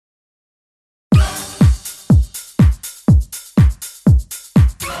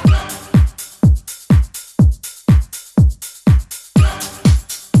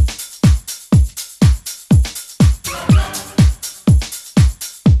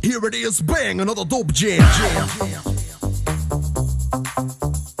Here it is, bang, another dope jam.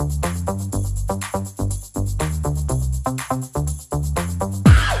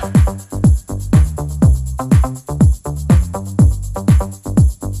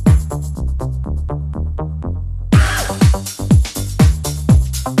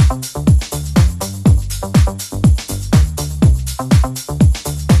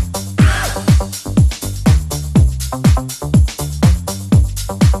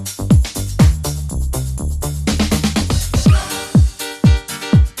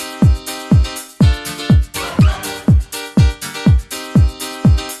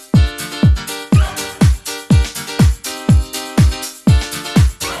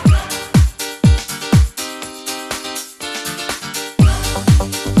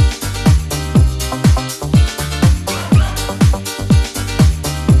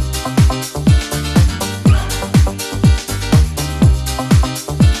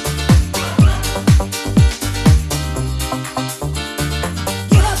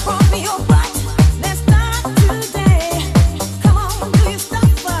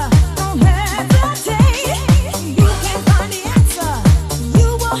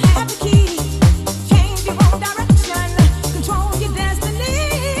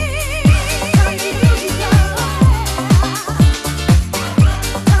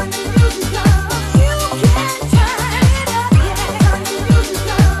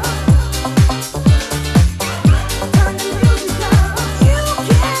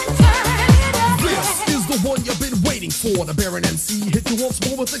 For the Baron MC hit you once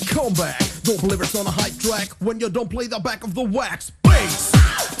more with a comeback. Dope lyrics on a hype track when you don't play the back of the wax. Bass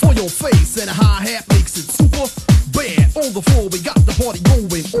for your face and a hi-hat makes it super bad. On the floor we got the party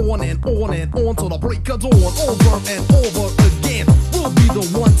going on and on and on till the break of dawn. Over and over again, we'll be the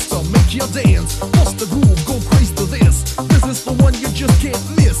ones to make you dance. Bust the groove, go crazy to this. This is the one you just can't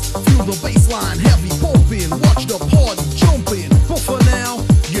miss. Feel the bass line heavy pumping, watch the party jumping. But for now,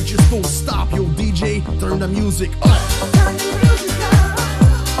 you just don't stop, yo DJ, turn the music up. Turn the music up.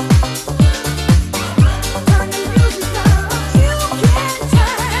 Turn the music up. You can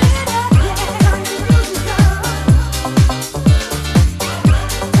turn it up, yeah. Turn the music up.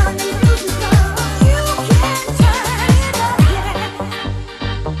 Turn the music up. You can turn it up,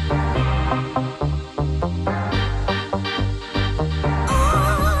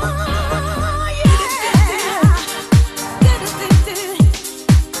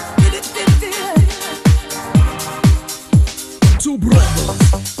 Two brothers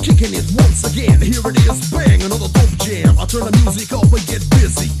kicking it once again. Here it is, bang, another dope jam. I turn the music up and get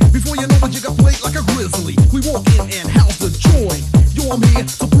busy. Before you know it, you got played like a grizzly. We walk in and house the joint. Yo, I'm here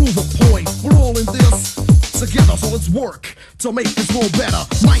to prove a point. We're all in this together, so let's work to make this world better.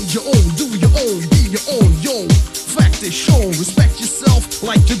 Mind your own, do your own, be your own, yo. Fact is shown, respect yourself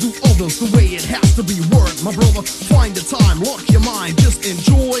like you do others. The way it has to be worked, my brother. Find the time, lock your mind, just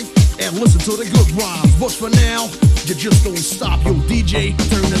enjoy and listen to the good rhymes. But for now, you just don't stop, yo DJ,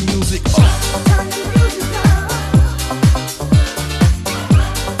 turn the music up. Turn the music up.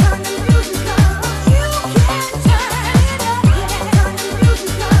 Turn the music up. You can turn it up, yeah. Turn the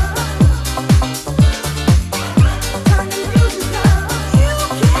music up. Turn the music up. You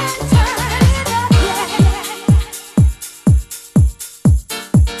can turn it up, yeah.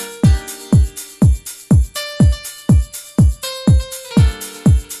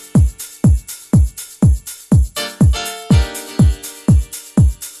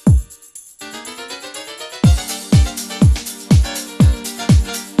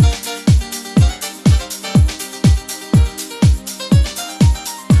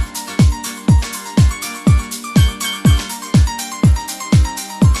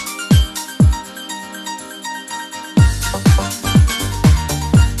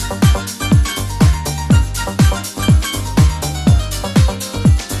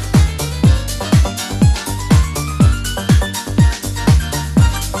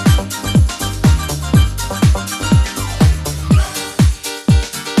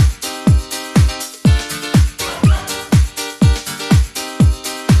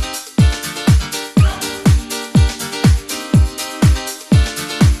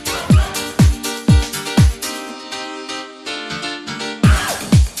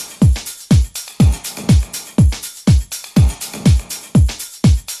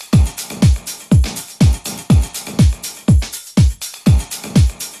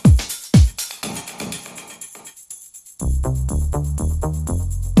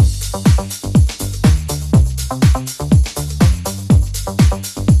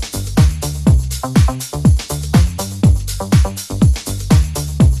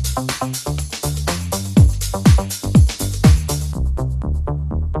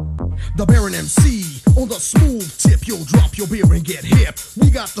 the Baron MC. On the smooth tip, you'll drop your beer and get hip. We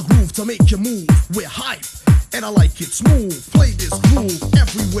got the groove to make you move. We're hype, and I like it smooth. Play this groove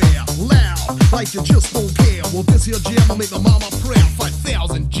everywhere, loud, like you just don't care. Well, this here jam will make my mama proud.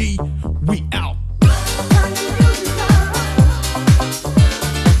 5,000 G, we out.